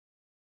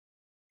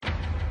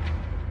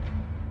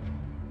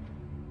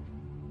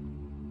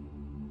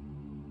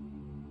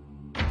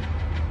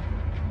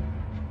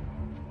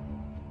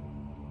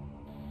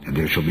And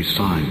there shall be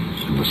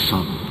signs in the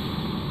sun,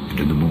 and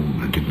in the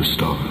moon, and in the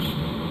stars.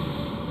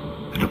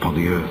 And upon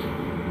the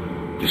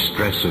earth,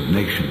 distress of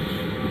nations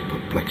with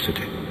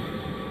perplexity,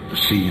 the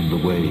sea and the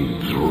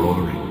waves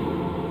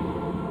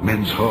roaring,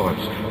 men's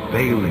hearts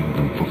failing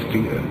them for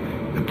fear,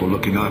 and for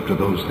looking after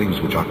those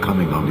things which are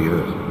coming on the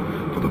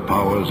earth, for the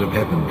powers of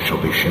heaven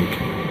shall be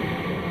shaken.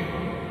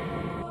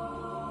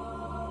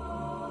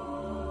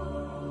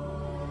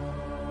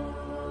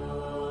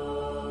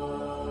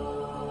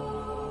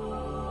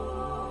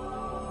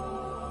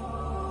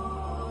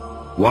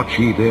 Watch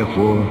ye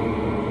therefore,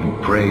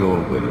 and pray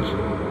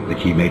always,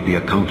 that ye may be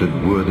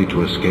accounted worthy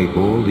to escape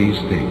all these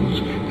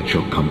things that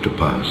shall come to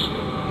pass,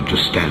 and to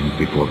stand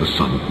before the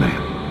Son of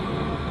Man.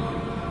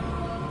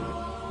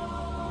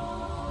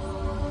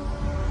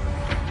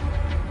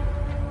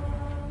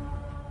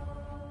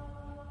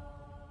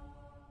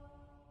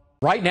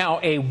 Right now,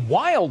 a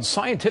wild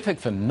scientific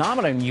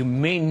phenomenon you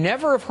may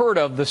never have heard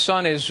of. The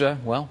sun is,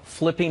 well,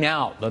 flipping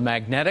out. The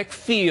magnetic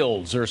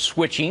fields are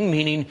switching,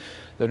 meaning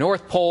the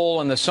North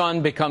Pole and the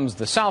sun becomes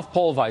the South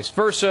Pole, vice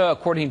versa.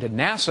 According to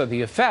NASA,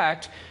 the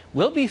effect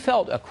will be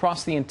felt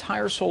across the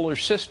entire solar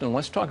system.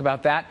 Let's talk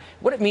about that,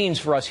 what it means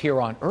for us here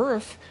on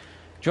Earth.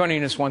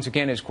 Joining us once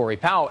again is Corey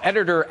Powell,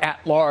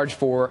 editor-at-large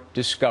for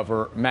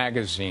Discover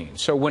magazine.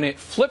 So when it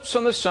flips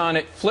on the sun,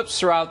 it flips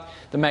throughout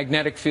the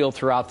magnetic field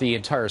throughout the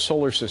entire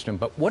solar system.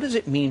 But what does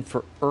it mean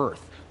for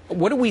Earth?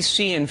 What do we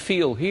see and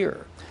feel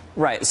here?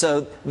 Right.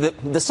 So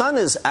the sun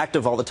is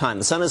active all the time.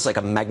 The sun is like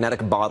a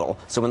magnetic bottle.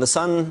 So when the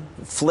sun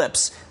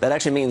flips, that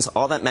actually means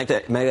all that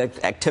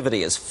magnetic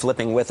activity is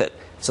flipping with it.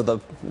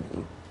 So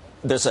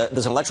there's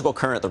an electrical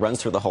current that runs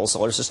through the whole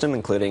solar system,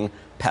 including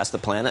past the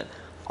planet.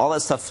 All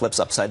that stuff flips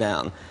upside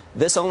down.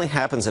 This only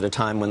happens at a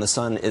time when the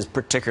sun is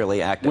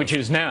particularly active. Which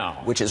is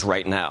now. Which is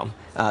right now.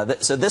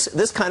 So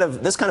this kind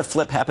of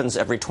flip happens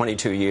every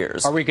 22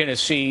 years. Are we going to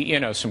see,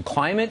 some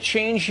climate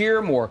change here,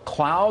 more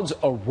clouds,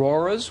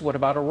 auroras? What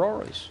about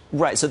auroras?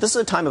 Right. So this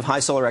is a time of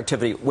high solar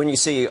activity when you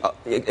see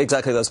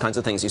exactly those kinds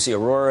of things. You see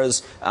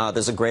auroras.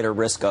 There's a greater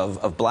risk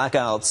of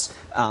blackouts.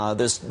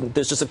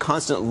 There's just a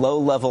constant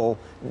low-level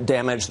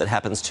damage that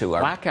happens to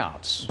our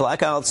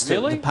blackouts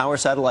Really? to power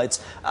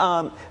satellites.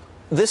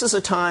 This is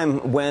a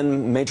time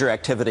when major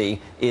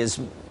activity is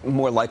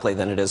more likely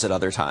than it is at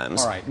other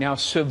times. All right. Now,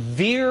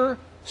 severe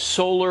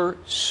solar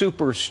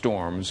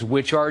superstorms,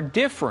 which are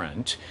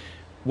different,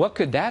 what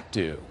could that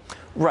do?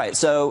 Right.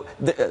 So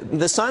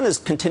the sun is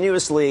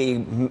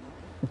continuously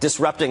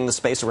disrupting the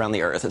space around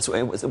the Earth. It's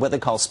what they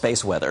call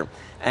space weather.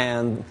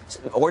 And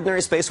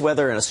ordinary space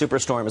weather and a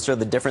superstorm is sort of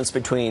the difference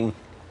between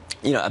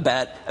a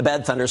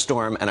bad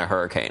thunderstorm and a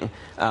hurricane.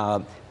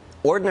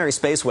 Ordinary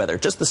space weather,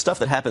 just the stuff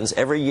that happens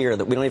every year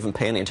that we don't even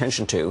pay any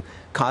attention to,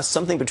 costs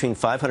something between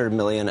 $500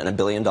 million and $1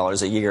 billion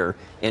a year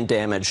in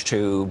damage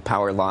to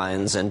power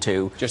lines and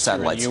to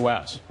satellites. Just in the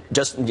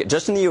U.S.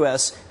 Just in the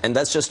U.S., and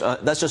that's just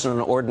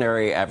an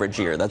ordinary average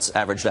year. That's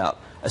averaged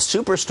out. A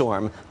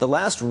superstorm, the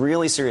last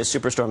really serious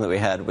superstorm that we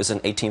had was in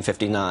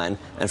 1859,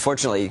 and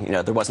fortunately,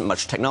 there wasn't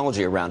much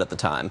technology around at the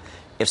time.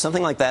 If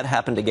something like that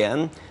happened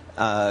again,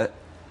 the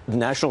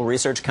National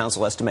Research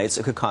Council estimates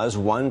it could cause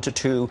 $1 to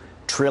 $2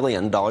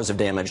 trillion of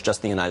damage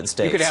just in the United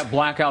States. You could have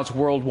blackouts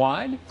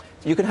worldwide?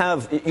 You could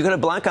have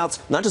blackouts,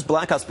 not just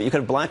blackouts, but you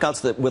could have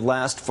blackouts that would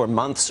last for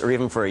months or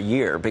even for a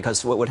year,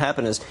 because what would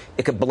happen is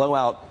it could blow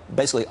out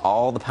basically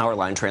all the power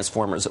line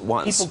transformers at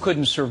once. People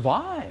couldn't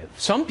survive.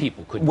 Some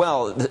people couldn't.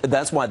 Well,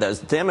 that's why those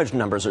damage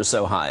numbers are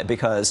so high,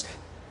 because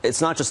it's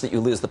not just that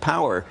you lose the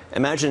power.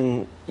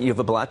 Imagine you have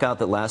a blackout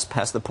that lasts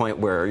past the point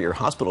where your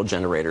hospital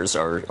generators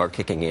are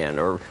kicking in,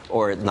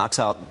 or it knocks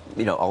out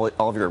all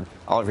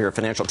of your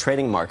financial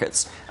trading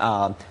markets.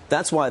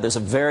 That's why there's a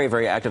very,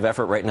 very active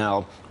effort right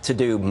now to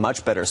do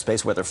much better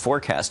space weather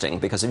forecasting,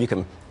 because if you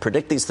can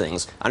predict these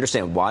things,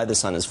 understand why the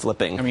sun is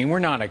flipping. I mean, we're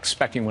not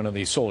expecting one of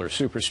these solar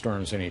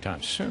superstorms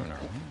anytime soon,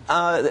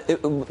 are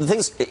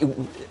we?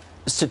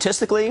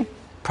 Statistically,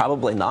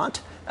 probably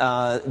not.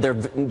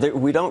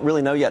 We don't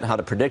really know yet how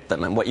to predict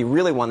them, and what you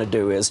really want to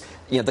do is,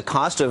 the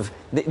cost of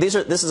this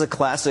is a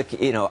classic,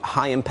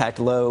 high impact,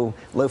 low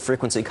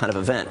frequency kind of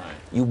event. Right.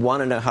 You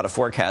want to know how to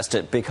forecast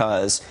it,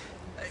 because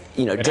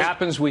if it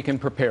happens, we can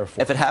prepare for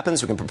it. If it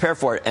happens, we can prepare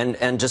for it,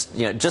 and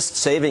just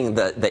saving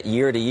that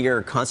year to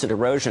year constant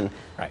erosion.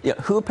 Right.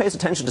 Who pays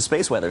attention to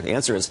space weather? The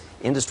answer is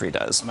industry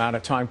does. I'm out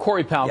of time.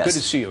 Corey Powell, Yes. Good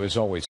to see you as always.